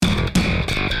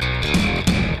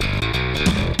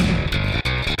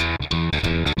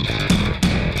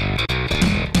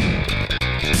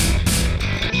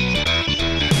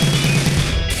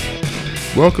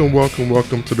Welcome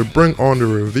to the Bring On the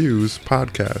Reviews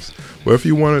podcast, where if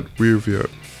you want it, we review it.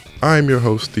 I'm your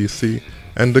host, DC,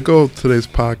 and the goal of today's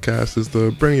podcast is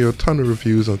to bring you a ton of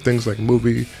reviews on things like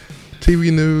movie,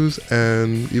 TV news,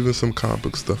 and even some comic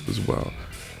book stuff as well.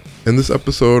 In this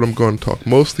episode, I'm going to talk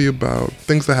mostly about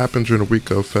things that happened during the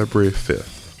week of February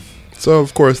 5th. So,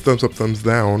 of course, thumbs up, thumbs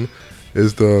down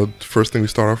is the first thing we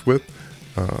start off with.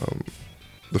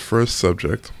 The first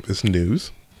subject is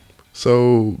news.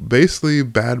 So basically,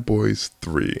 Bad Boys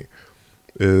 3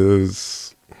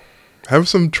 is having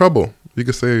some trouble. You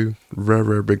could say very,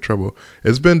 very big trouble.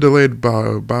 It's been delayed by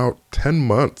about 10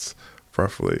 months,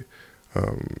 roughly.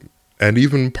 And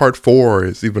even part 4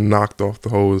 is even knocked off the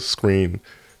whole screen.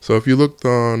 So if you looked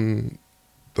on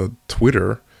the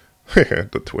Twitter,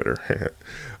 Exhibitor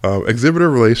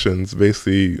Relations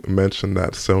basically mentioned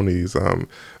that Sony's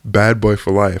Bad Boy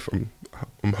for Life,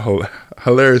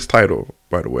 hilarious title,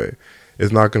 by the way,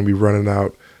 is not going to be running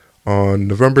out on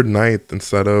November 9th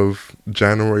instead of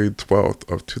January 12th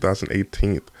of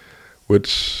 2018,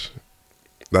 which,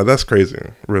 that's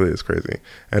crazy. Really is crazy.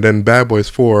 And then Bad Boys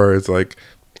 4 is like,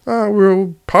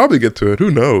 we'll probably get to it. Who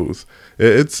knows?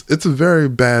 It's a very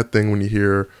bad thing when you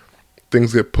hear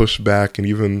things get pushed back and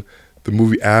even the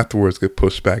movie afterwards get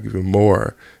pushed back even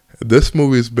more. This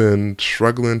movie's been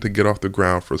struggling to get off the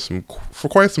ground for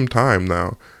quite some time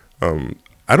now.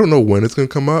 I don't know when it's going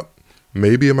to come up.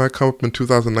 Maybe it might come up in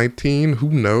 2019.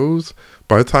 Who knows?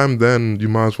 By the time then, you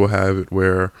might as well have it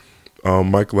where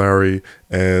Mike Lowrey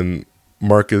and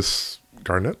Marcus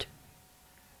Garnett,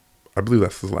 I believe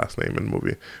that's his last name in the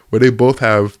movie, where they both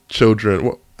have children.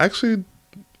 Well, actually,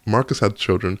 Marcus had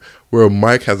children, where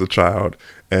Mike has a child,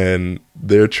 and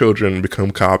their children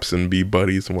become cops and be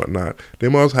buddies and whatnot. They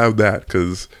might as well have that,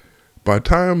 because by the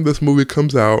time this movie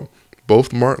comes out,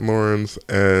 both Martin Lawrence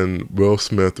and Will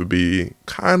Smith would be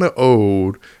kind of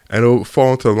old, and it'll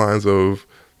fall into the lines of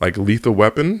like Lethal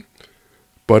Weapon.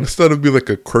 But instead of being like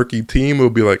a quirky team, it'll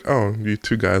be like, oh, you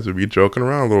two guys would be joking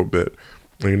around a little bit.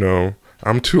 You know,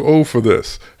 I'm too old for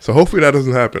this. So hopefully that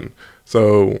doesn't happen.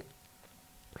 So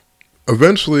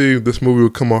eventually this movie will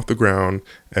come off the ground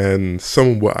and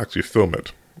someone will actually film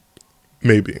it.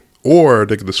 Maybe. Or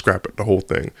they could just scrap it, the whole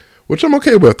thing. Which I'm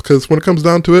okay with, because when it comes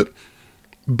down to it,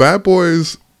 Bad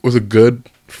Boys was a good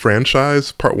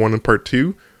franchise, part 1 and part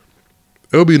 2.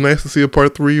 It'll be nice to see a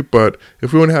part 3, but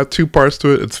if we want to have 2 parts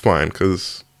to it, it's fine,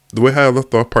 because the way I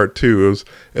left off part 2,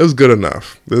 it was good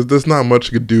enough. There's not much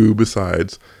you could do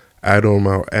besides add on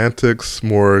more antics,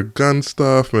 more gun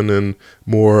stuff, and then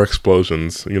more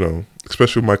explosions,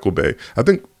 especially Michael Bay. I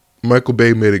think Michael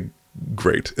Bay made it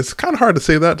great. It's kind of hard to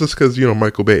say that just because,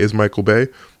 Michael Bay is Michael Bay,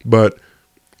 but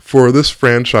for this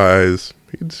franchise,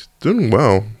 he's doing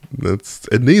well.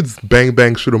 It needs bang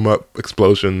bang shoot 'em up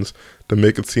explosions to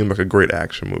make it seem like a great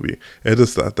action movie. And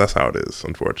that's how it is,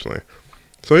 unfortunately.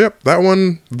 So yep, that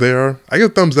one there, I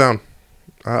give thumbs down.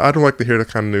 I don't like to hear that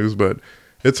kind of news, but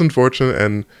it's unfortunate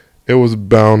and it was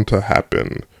bound to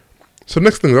happen. So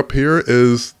next thing up here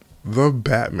is the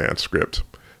Batman script.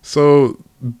 So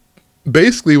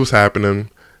basically what's happening,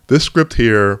 this script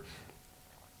here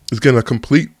is getting a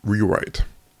complete rewrite.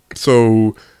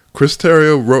 So Chris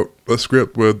Terrio wrote a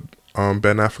script with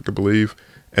Ben Affleck, I believe,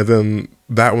 and then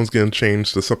that one's getting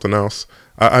changed to something else.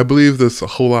 I believe there's a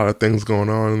whole lot of things going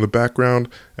on in the background,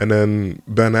 and then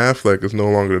Ben Affleck is no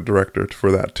longer the director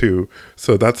for that too.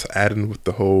 So that's adding with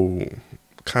the whole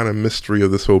kind of mystery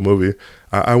of this whole movie.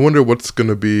 I wonder what's going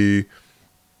to be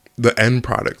the end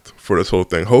product for this whole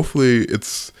thing. Hopefully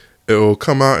it'll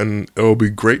come out and it'll be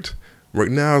great.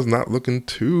 Right now it's not looking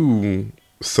too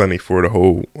sunny for the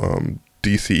whole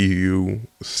DCEU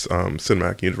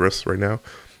cinematic universe right now.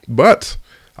 But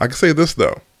I can say this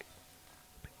though.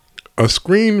 A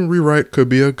screen rewrite could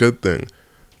be a good thing.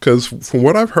 Because from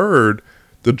what I've heard,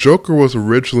 the Joker was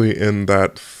originally in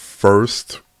that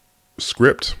first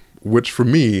script, which for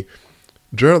me,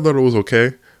 Jared Leto was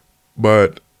okay.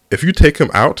 But if you take him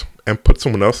out and put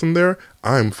someone else in there,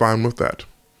 I'm fine with that.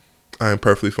 I am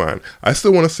perfectly fine. I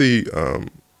still want to see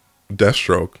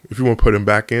Deathstroke. If you want to put him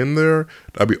back in there,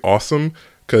 that'd be awesome.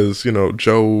 Because,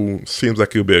 Joe seems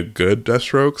like he'll be a good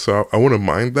Deathstroke, so I wouldn't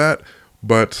mind that.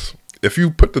 But if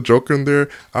you put the Joker in there,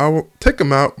 I'll take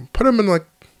him out, put him in like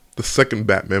the second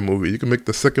Batman movie. You can make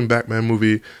the second Batman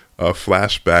movie a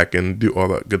flashback and do all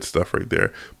that good stuff right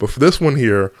there. But for this one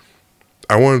here,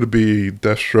 I wanted to be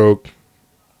Deathstroke,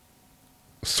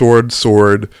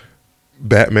 sword,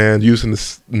 Batman using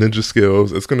his ninja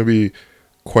skills. It's going to be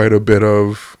quite a bit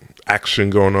of action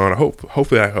going on.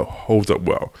 Hopefully that holds up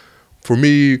well. For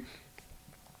me,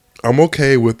 I'm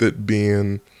okay with it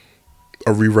being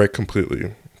a rewrite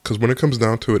completely. Because when it comes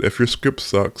down to it, if your script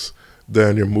sucks,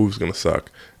 then your movie's gonna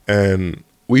suck. And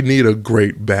we need a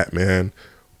great Batman.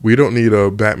 We don't need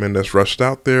a Batman that's rushed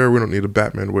out there. We don't need a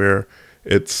Batman where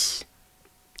it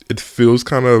feels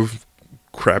kind of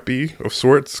crappy of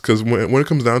sorts. Because when it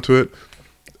comes down to it,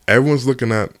 everyone's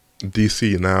looking at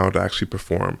DC now to actually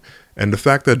perform. And the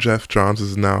fact that Jeff Johns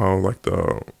is now like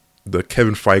the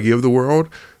Kevin Feige of the world,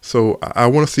 so I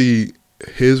want to see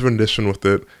his rendition with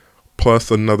it, plus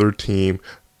another team,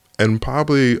 and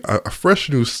probably a fresh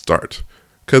new start.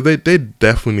 Because they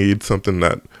definitely need something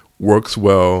that works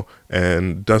well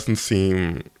and doesn't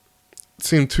seem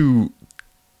too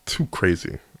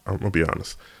crazy. I'm gonna be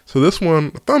honest. So this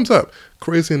one, thumbs up.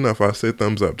 Crazy enough, I say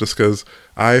thumbs up, just because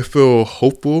I feel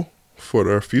hopeful for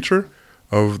the future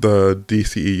of the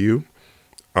DCEU.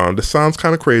 This sounds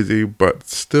kind of crazy, but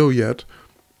still yet,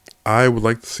 I would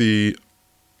like to see,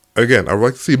 again, I would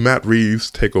like to see Matt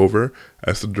Reeves take over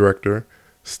as the director,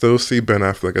 still see Ben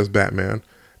Affleck as Batman,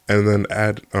 and then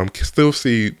still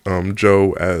see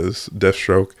Joe as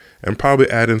Deathstroke, and probably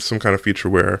add in some kind of feature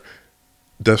where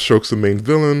Deathstroke's the main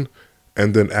villain,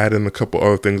 and then add in a couple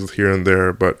other things here and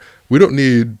there. But we don't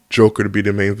need Joker to be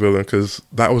the main villain, because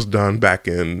that was done back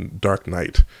in Dark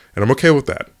Knight, and I'm okay with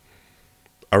that.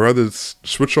 I'd rather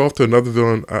switch off to another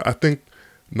villain. I think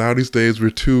now these days we're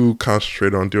too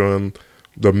concentrated on doing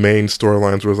the main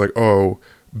storylines where it's like, oh,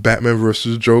 Batman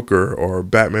versus Joker, or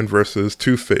Batman versus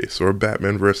Two-Face, or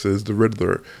Batman versus the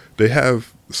Riddler. They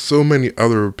have so many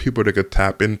other people they could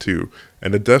tap into,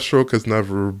 and the Deathstroke has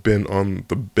never been on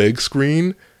the big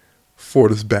screen for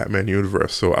this Batman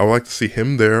universe. So I would like to see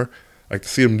him there. I like to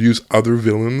see him use other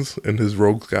villains in his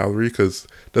rogues gallery, because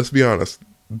let's be honest,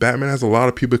 Batman has a lot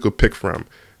of people he could pick from.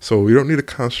 So we don't need to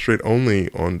concentrate only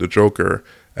on the Joker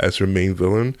as your main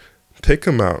villain. Take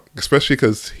him out, especially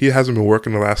because he hasn't been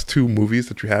working the last 2 movies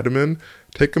that you had him in.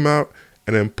 Take him out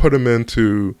and then put him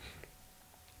into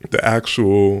the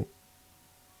actual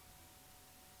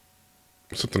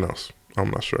something else.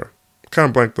 I'm not sure. Kind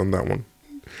of blanked on that one.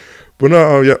 But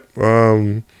no,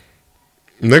 yeah.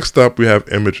 Next up, we have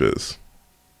images.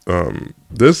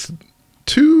 There's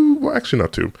 2, well, actually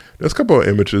not 2. There's a couple of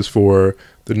images for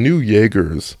the new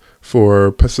Jaegers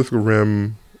for Pacific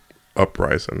Rim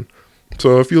Uprising.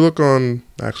 So if you look on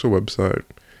the actual website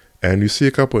and you see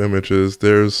a couple images,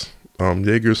 there's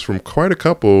Jaegers from quite a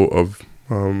couple of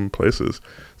places.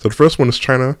 So the first one is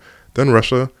China, then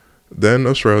Russia, then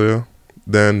Australia,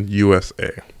 then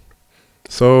USA.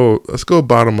 So let's go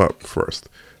bottom up first.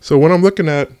 So when I'm looking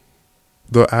at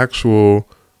the actual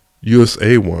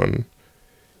USA one,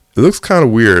 it looks kind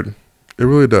of weird. It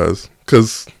really does.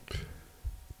 Because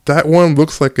that one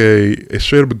looks like a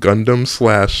straight up Gundam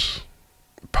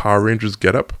 / Power Rangers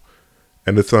getup,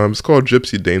 and it's called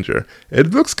Gypsy Danger.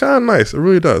 It looks kind of nice. It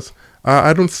really does.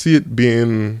 I don't see it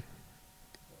being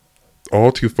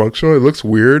all too functional. It looks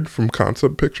weird from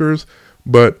concept pictures,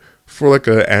 but for like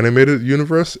an animated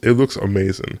universe, it looks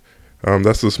amazing.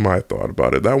 That's just my thought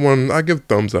about it. That one, I give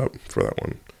thumbs up for that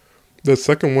one. The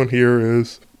second one here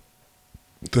is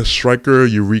the Striker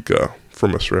Eureka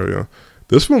from Australia.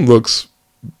 This one looks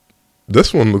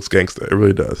gangsta. It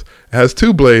really does. It has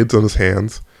 2 blades on his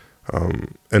hands,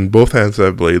 and both hands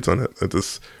have blades on it.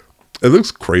 It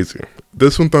looks crazy.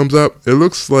 This one, thumbs up. It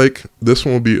looks like this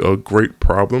one will be a great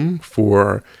problem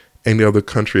for any other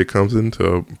country it comes in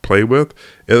to play with.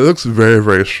 It looks very,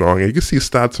 very strong. And you can see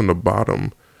stats on the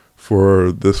bottom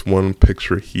for this one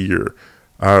picture here.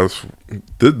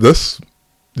 This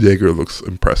Jaeger looks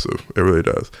impressive. It really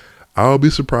does. I'll be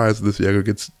surprised if this Jaeger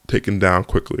gets taken down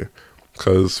quickly,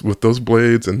 because with those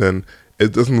blades, and then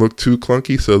it doesn't look too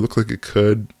clunky, so it looks like it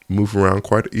could move around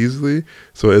quite easily.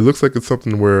 So it looks like it's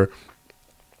something where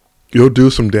you'll do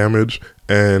some damage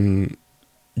and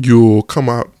you'll come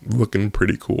out looking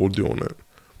pretty cool doing it.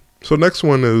 So next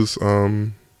one is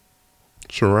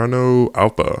Cherno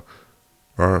Alpha,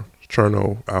 or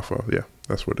Cherno Alpha. Yeah,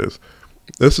 that's what it is.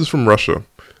 This is from Russia.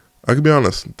 I can be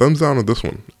honest, thumbs down on this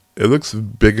one. It looks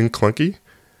big and clunky,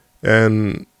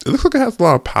 and it looks like it has a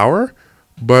lot of power,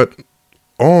 but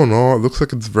all in all, it looks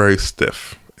like it's very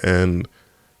stiff. And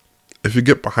if you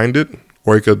get behind it,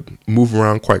 or you could move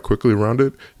around quite quickly around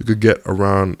it, you could get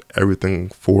around everything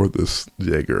for this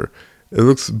Jaeger. It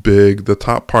looks big. The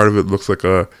top part of it looks like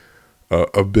a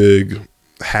big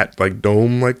hat, like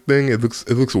dome like thing. It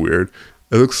looks weird.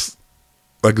 It looks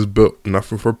like it's built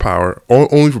nothing for power,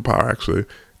 only for power actually,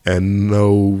 and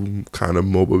no kind of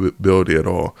mobility at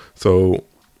all. So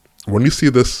when you see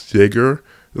this Jaeger,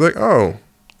 you're like, oh,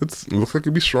 it looks like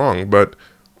it'd be strong, but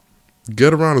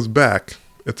get around his back,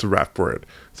 it's a wrap for it.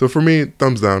 So for me,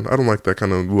 thumbs down. I don't like that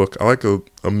kind of look. I like a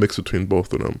mix between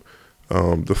both of them.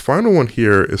 The final one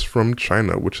here is from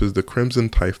China, which is the Crimson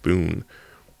Typhoon.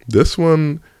 This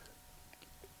one,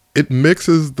 it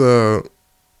mixes the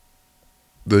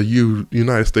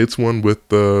United States one with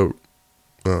the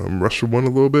Russia one a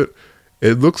little bit.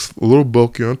 It looks a little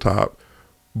bulky on top,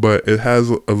 but it has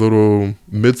a little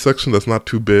midsection that's not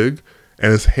too big,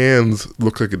 and his hands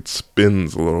look like it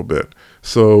spins a little bit.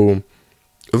 So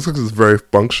it looks like it's very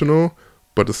functional,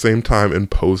 but at the same time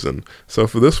imposing. So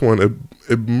for this one,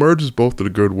 it merges both of the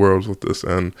good worlds with this,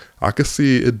 and I could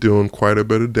see it doing quite a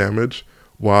bit of damage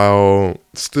while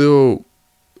still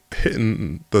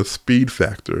hitting the speed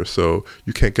factor, so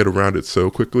you can't get around it so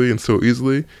quickly and so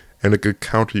easily, and it could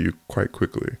counter you quite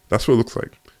quickly. That's what it looks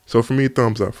like. So for me,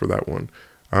 thumbs up for that one.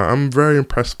 I'm very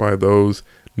impressed by those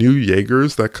new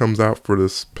Jaegers that comes out for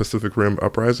this Pacific Rim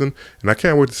Uprising, and I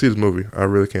can't wait to see this movie. I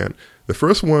really can't. The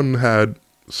first one had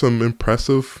some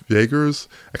impressive Jaegers,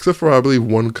 except for I believe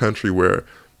one country where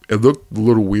it looked a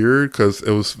little weird because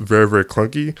it was very, very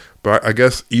clunky. But I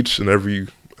guess each and every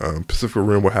Pacific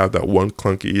Rim will have that one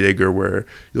clunky Jaeger where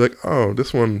you're like, oh,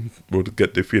 this one will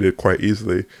get defeated quite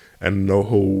easily and no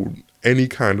hold any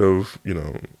kind of,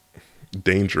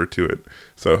 danger to it.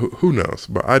 So who knows?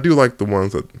 But I do like the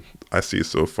ones that I see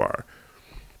so far.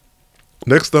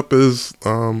 Next up is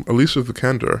Alicia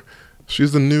Vikander.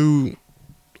 She's the new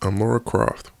Lara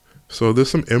Croft. So there's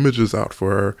some images out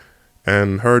for her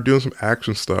and her doing some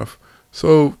action stuff.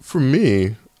 So for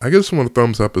me, I give this one a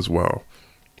thumbs up as well.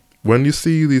 When you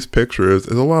see these pictures,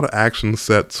 there's a lot of action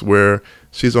sets where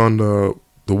she's on the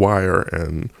wire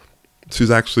and she's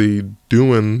actually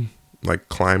doing like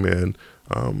climbing,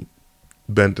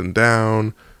 bending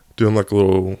down, doing like a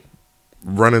little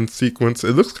running sequence.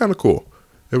 It looks kind of cool.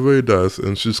 It really does.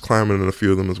 And she's climbing in a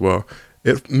few of them as well.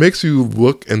 It makes you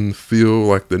look and feel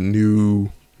like the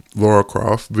new Lara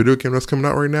Croft video game that's coming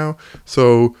out right now.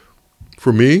 So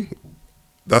for me,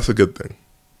 that's a good thing.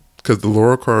 Because the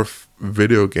Lara Croft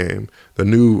video game, the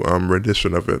new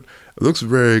rendition of it looks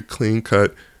very clean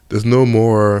cut. There's no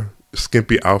more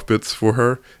skimpy outfits for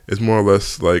her. It's more or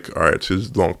less like, all right, she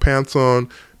has long pants on.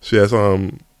 She has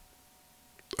a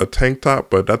tank top,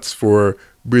 but that's for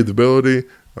breathability.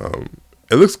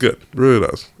 It looks good. It really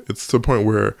does. It's to the point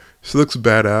where she looks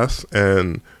badass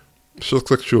and she looks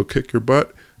like she'll kick your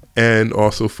butt and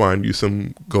also find you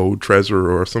some gold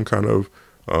treasure or some kind of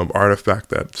artifact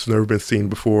that's never been seen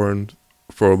before and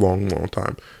for a long, long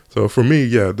time. So for me,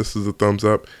 yeah, this is a thumbs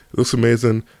up. It looks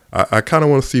amazing. I kind of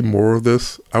want to see more of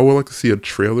this. I would like to see a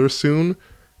trailer soon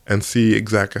and see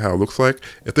exactly how it looks like.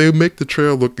 If they make the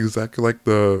trailer look exactly like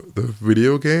the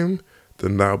video game,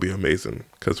 then that'll be amazing.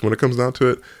 Because when it comes down to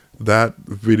it, that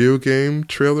video game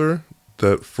trailer,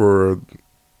 that for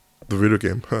the video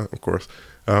game, of course,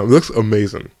 looks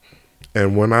amazing.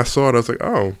 And when I saw it, I was like,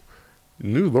 oh,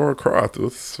 new Lara Croft,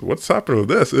 what's happening with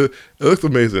this? It looks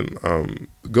amazing.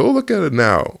 Go look at it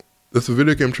now. It's a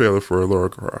video game trailer for Lara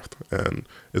Croft, and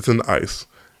it's in the ice,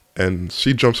 and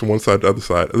she jumps from one side to the other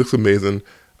side. It looks amazing.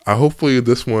 Hopefully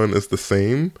this one is the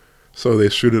same, so they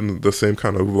shoot it in the same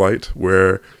kind of light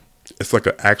where it's like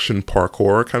an action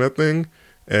parkour kind of thing,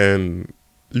 and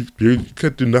you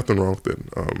could do nothing wrong with it.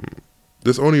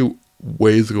 There's only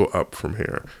ways to go up from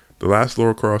here. The last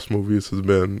Lara Croft movies has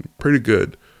been pretty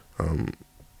good.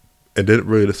 It didn't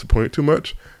really disappoint too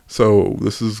much. So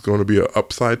this is going to be an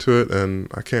upside to it, and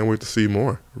I can't wait to see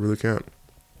more. I really can't.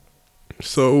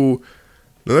 So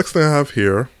the next thing I have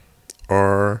here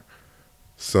are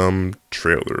some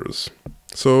trailers.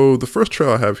 So the first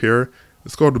trailer I have here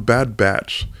is called The Bad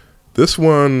Batch. This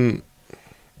one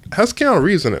has Keanu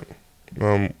Reeves in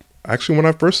it. Actually, when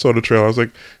I first saw the trailer, I was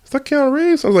like, is that Keanu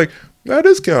Reeves? I was like, that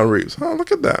is Keanu Reeves. Oh,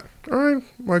 look at that. All right,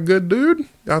 my good dude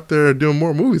out there doing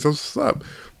more movies. That's what's up.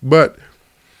 But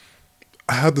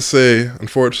I have to say,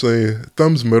 unfortunately,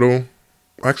 thumbs middle,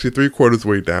 actually 3/4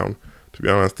 way down, to be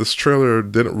honest. This trailer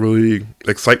didn't really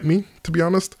excite me, to be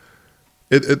honest.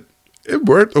 It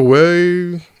worked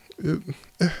away. It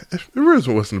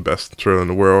really wasn't the best trailer in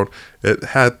the world. It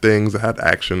had things, it had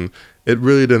action. It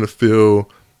really didn't feel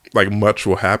like much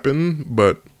will happen,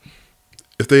 but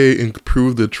if they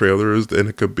improve the trailers, then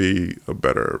it could be a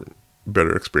better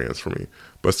experience for me.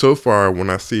 But so far, when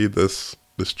I see this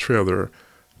trailer,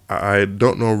 I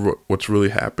don't know what's really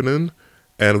happening,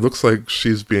 and it looks like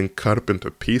she's being cut up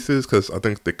into pieces because I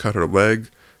think they cut her leg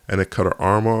and they cut her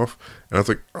arm off, and I was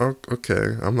like, oh,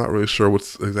 okay, I'm not really sure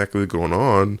what's exactly going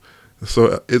on.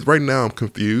 So right now I'm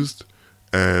confused,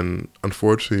 and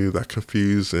unfortunately that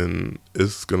confusion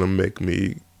is gonna make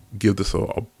me give this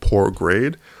a poor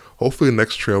grade. Hopefully the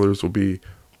next trailers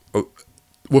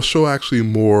will show actually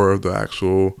more of the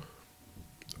actual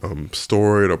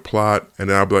story, the plot, and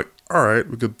then I'll be like, all right,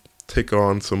 we could take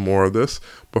on some more of this.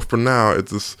 But for now,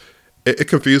 it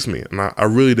confused me, and I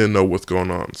really didn't know what's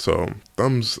going on. So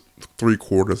thumbs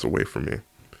 3/4 away from me.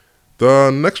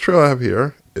 The next trailer I have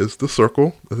here is The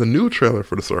Circle. There's a new trailer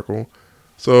for The Circle.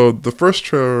 So the first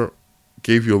trailer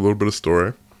gave you a little bit of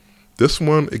story. This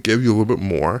one, it gave you a little bit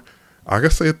more. I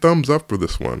gotta say a thumbs up for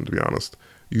this one, to be honest.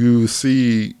 You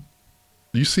see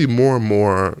more and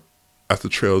more as the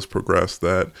trailers progress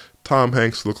that Tom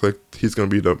Hanks looks like he's gonna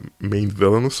be the main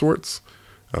villain of sorts,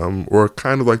 or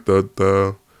kind of like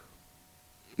the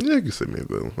yeah, you can say main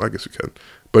villain. I guess you can,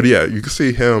 but yeah, you can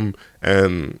see him,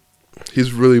 and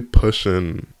he's really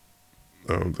pushing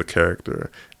the character,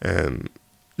 and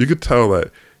you could tell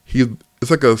that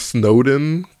it's like a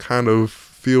Snowden kind of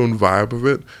feel and vibe of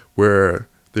it, where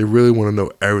they really want to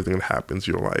know everything that happens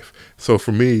in your life. So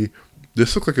for me,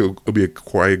 this looks like it'll be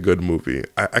quite a good movie.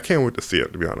 I can't wait to see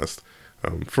it, to be honest.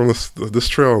 From this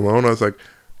trailer alone, I was like,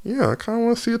 yeah, I kind of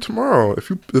want to see it tomorrow. If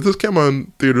this came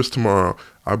on theaters tomorrow,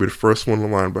 I'll be the first one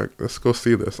in line, like, let's go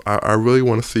see this. I really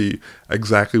want to see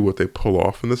exactly what they pull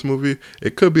off in this movie.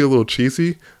 It could be a little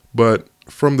cheesy, but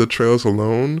from the trailers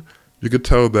alone, you could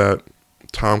tell that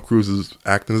Tom Cruise is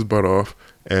acting his butt off,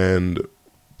 and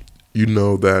you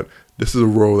know that this is a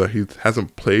role that he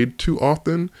hasn't played too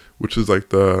often, which is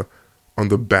like on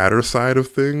the badder side of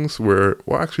things, where,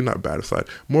 well, actually not badder side,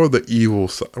 more of the evil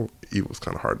side. Evil's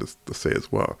kind of hard to say as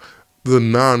well. The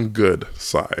non-good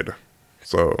side.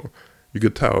 So you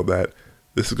could tell that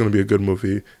this is going to be a good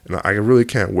movie, and I really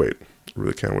can't wait.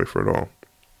 Really can't wait for it all.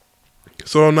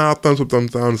 So now thumbs up,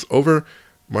 thumbs down is over.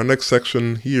 My next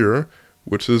section here,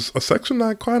 which is a section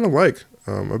I kind of like.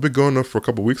 I've been going up for a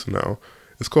couple weeks now.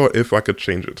 It's called If I Could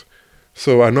Change It.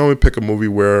 So I normally pick a movie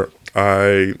where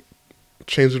I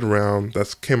change it around.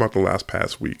 That's came out the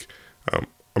past week. I'm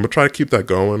going to try to keep that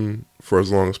going for as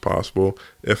long as possible.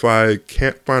 If I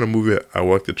can't find a movie I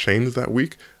would like to change that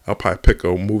week, I'll probably pick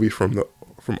a movie from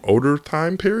older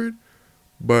time period.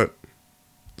 But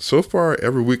so far,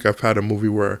 every week I've had a movie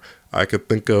where I could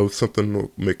think of something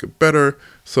to make it better.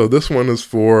 So this one is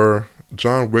for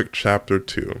John Wick Chapter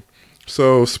 2.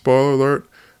 So, spoiler alert,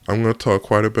 I'm going to talk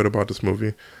quite a bit about this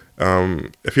movie.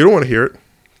 If you don't want to hear it,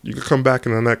 you can come back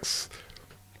in the next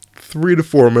 3 to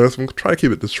 4 minutes. I'm going to try to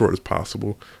keep it as short as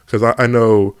possible, because I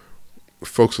know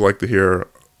folks like to hear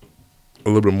a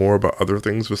little bit more about other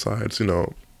things besides,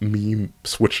 me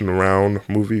switching around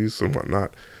movies and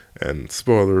whatnot. And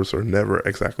spoilers are never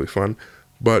exactly fun.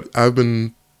 But I've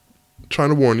been trying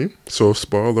to warn you. So,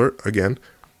 spoiler alert, again.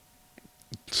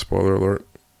 Spoiler alert.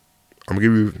 I'm going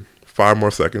to give you 5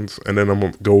 more seconds, and then I'm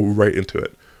going to go right into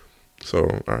it.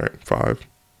 So, all right, 5,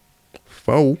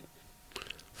 4,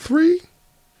 3,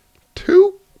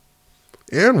 2,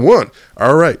 and 1.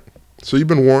 All right. So you've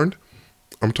been warned.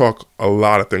 I'm talking a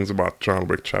lot of things about John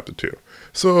Wick Chapter 2.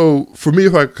 So for me,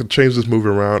 if I could change this movie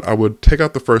around, I would take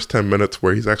out the first 10 minutes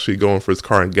where he's actually going for his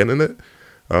car and getting in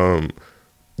it.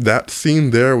 That scene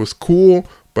there was cool,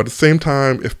 but at the same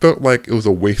time, it felt like it was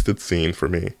a wasted scene for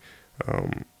me.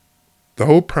 The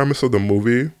whole premise of the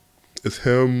movie is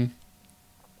him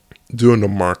doing the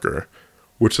marker,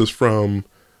 which is from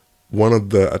one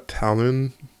of the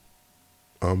Italian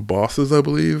bosses, I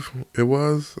believe it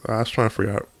was. I was trying to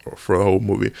figure out for the whole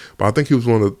movie, but I think he was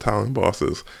one of the Italian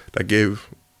bosses that gave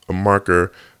a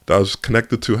marker that was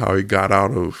connected to how he got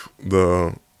out of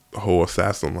the whole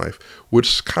assassin life,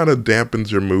 which kind of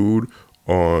dampens your mood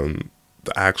on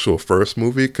the actual first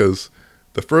movie, because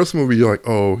the first movie you're like,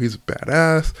 oh, he's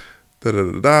badass, da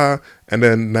da da da, and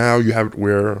then now you have it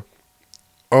where,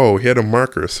 oh, he had a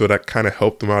marker, so that kind of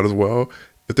helped him out as well.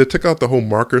 If they took out the whole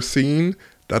marker scene,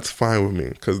 that's fine with me,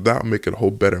 because that would make it a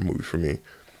whole better movie for me.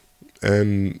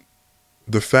 And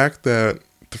the fact that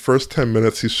the first 10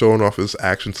 minutes he's showing off his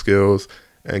action skills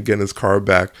and getting his car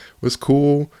back was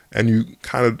cool, and you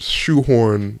kind of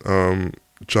shoehorn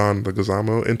John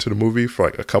Leguizamo into the movie for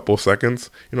like a couple of seconds.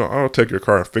 I'll take your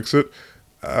car and fix it.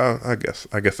 I guess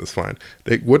it's fine.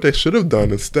 What they should have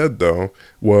done instead, though,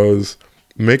 was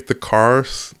make the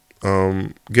cars,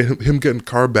 get him getting the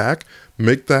car back,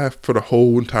 make that for the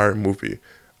whole entire movie.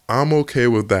 I'm okay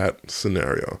with that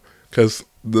scenario, because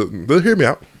hear me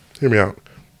out.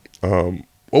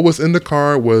 What was in the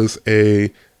car was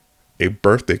a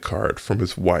birthday card from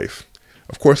his wife.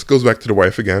 Of course, it goes back to the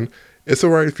wife again. It's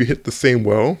alright if you hit the same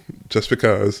well, just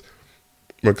because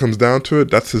when it comes down to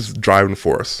it, that's his driving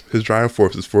force. His driving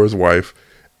force is for his wife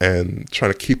and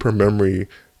trying to keep her memory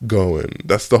going.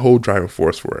 That's the whole driving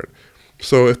force for it.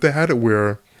 So if they had it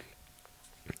where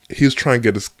he's trying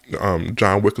to get his,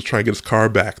 John Wick was trying to get his car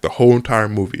back the whole entire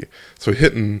movie. So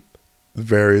hitting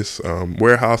various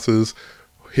warehouses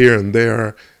here and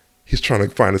there. he's trying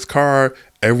to find his car.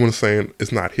 Everyone's saying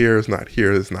it's not here, it's not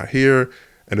here, it's not here.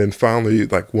 And then finally,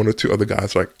 like one or two other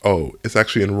guys are like, oh, it's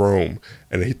actually in Rome.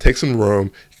 And then he takes him to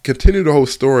Rome. Continue the whole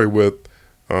story with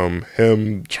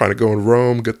him trying to go in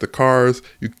Rome, get the cars.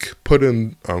 You put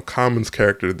in Common's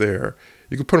character there.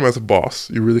 You could put him as a boss.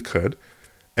 You really could.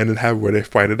 And then have where they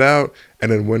fight it out.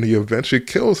 And then when he eventually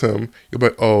kills him, you're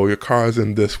like, oh, your car's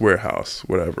in this warehouse,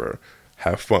 whatever.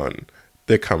 Have fun.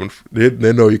 They're coming.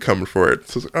 They know you're coming for it.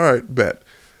 So it's like, all right, bet.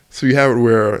 So you have it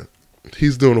where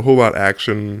he's doing a whole lot of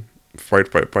action,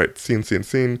 fight,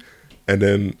 scene. And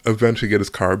then eventually get his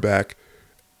car back.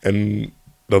 And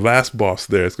the last boss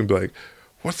there is going to be like,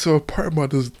 what's so important about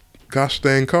this gosh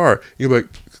dang car? And you're like,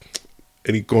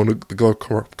 and he go in the glove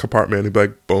compartment and he'd be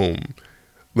like, boom,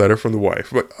 letter from the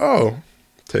wife. I'm like, oh,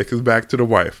 take us back to the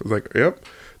wife. It's like, yep,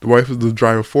 the wife is the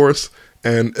driving force.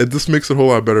 And it just makes it a whole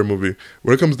lot better movie.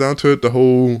 When it comes down to it, the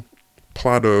whole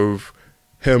plot of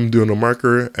him doing a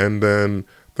marker and then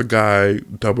the guy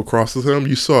double crosses him,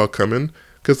 you saw it coming.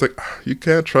 Because, like, you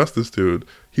can't trust this dude.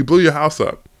 He blew your house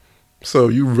up. So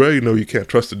you really know you can't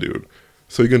trust the dude.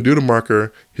 So you're going to do the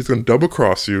marker, he's going to double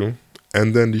cross you,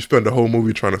 and then you spend the whole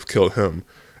movie trying to kill him.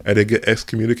 And then get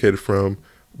excommunicated from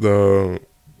the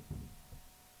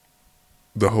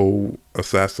whole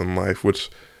assassin life, which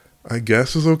I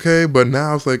guess is okay. But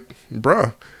now it's like,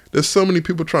 bruh, there's so many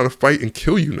people trying to fight and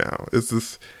kill you now. It's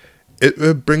just,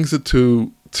 it brings it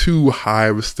to too high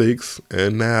of stakes.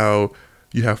 And now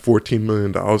you have $14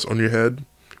 million on your head,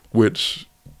 which,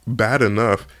 bad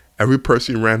enough, every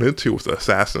person you ran into was an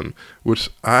assassin, which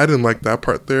I didn't like that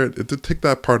part there. It did take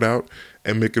that part out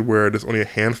and make it where there's only a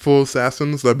handful of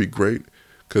assassins. That'd be great,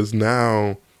 because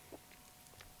now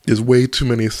there's way too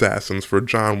many assassins for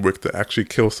John Wick to actually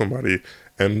kill somebody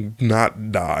and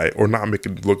not die or not make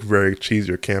it look very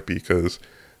cheesy or campy, because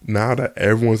now that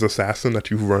everyone's assassin that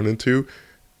you've run into,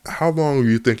 how long do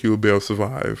you think you will be able to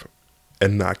survive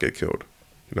and not get killed?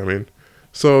 You know what I mean?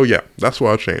 So yeah, that's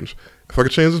what I'll change. If I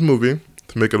could change this movie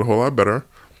to make it a whole lot better,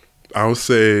 I would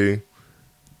say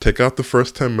take out the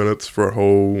first 10 minutes for a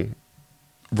whole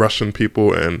Russian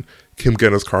people and him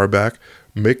getting his car back.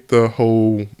 Make the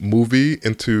whole movie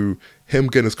into him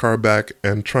getting his car back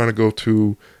and trying to go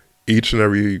to each and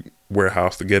every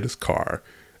warehouse to get his car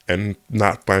and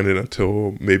not find it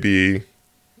until maybe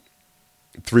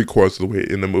 3/4 of the way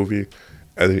in the movie,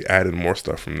 and then you added more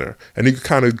stuff from there. And you could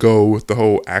kind of go with the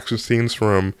whole action scenes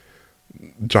from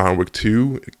John Wick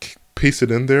 2, piece it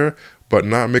in there, but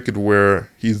not make it where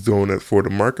he's doing it for the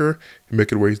marker,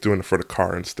 make it where he's doing it for the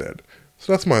car instead.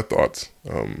 So that's my thoughts.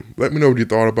 Let me know what you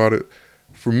thought about it.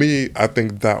 For me, I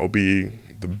think that will be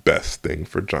the best thing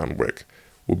for John Wick,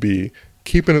 will be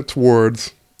keeping it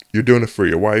towards you're doing it for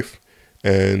your wife,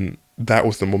 and that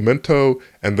was the memento,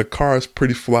 and the car is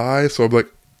pretty fly, so I'm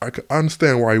like, I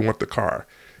understand why you want the car,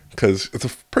 because it's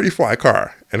a pretty fly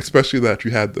car, and especially that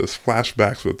you had those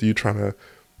flashbacks with you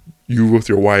with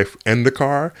your wife and the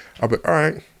car. I'll be like, all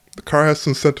right, the car has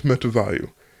some sentimental value.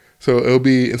 So it'll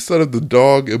be, instead of the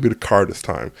dog, it'll be the car this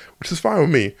time, which is fine with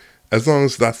me, as long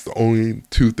as that's the only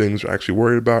two things you're actually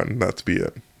worried about, and that's be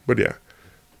it. But yeah,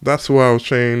 that's what I would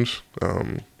change.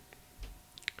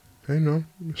 It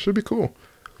should be cool.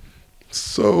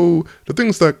 So the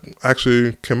things that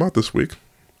actually came out this week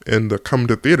in the come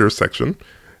to theaters section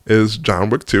is John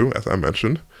Wick 2, as I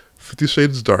mentioned, 50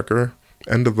 Shades Darker,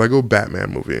 and the Lego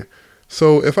Batman movie.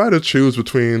 So if I had to choose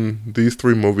between these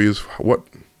three movies, what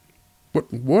I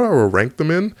would rank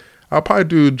them in, I'll probably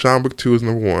do John Wick 2 as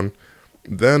number 1,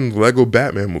 then Lego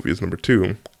Batman movie as number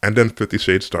 2, and then 50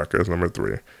 Shades Darker as number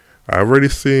 3. I've already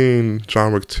seen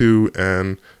John Wick 2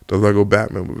 and the Lego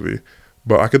Batman movie,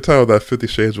 but I could tell that 50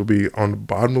 Shades will be on the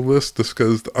bottom of the list just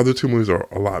because the other two movies are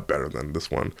a lot better than this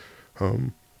one.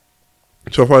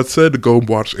 So if I said to go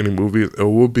watch any movie, it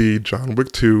will be John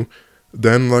Wick 2,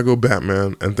 then Lego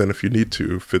Batman, and then if you need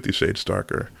to, 50 Shades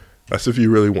Darker. That's if you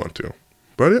really want to.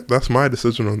 But yeah, that's my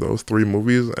decision on those three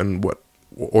movies and what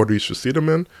order you should see them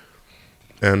in.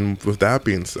 And with that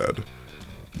being said,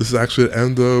 this is actually the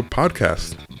end of the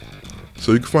podcast.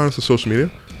 So you can find us on social media,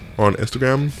 on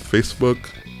Instagram, Facebook,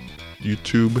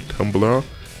 YouTube, Tumblr,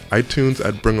 iTunes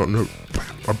at Bring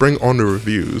On The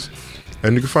Reviews.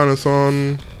 And you can find us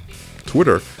on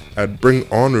Twitter at Bring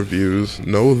On Reviews.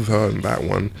 No the in that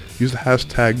one. Use the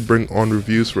hashtag Bring On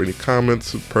Reviews for any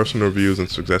comments, personal reviews, and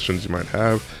suggestions you might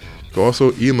have. You can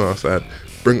also email us at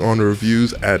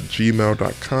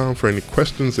bringonreviews@gmail.com for any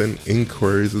questions and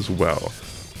inquiries as well.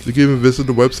 You can even visit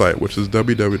the website, which is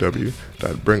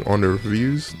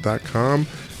www.bringonreviews.com,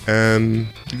 and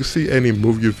you can see any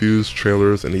movie reviews,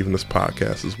 trailers, and even this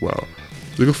podcast as well.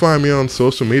 You can find me on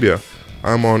social media.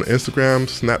 I'm on Instagram,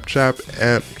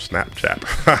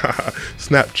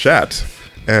 Snapchat,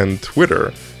 and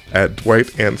Twitter at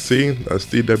DwightAntC. That's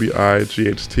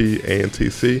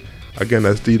DWIGHTANTC. Again,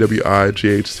 that's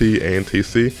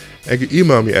DWIGHTANTC. And you can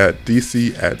email me at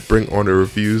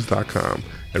dc@bringonerreviews.com.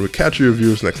 And we'll catch your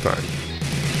reviews next time.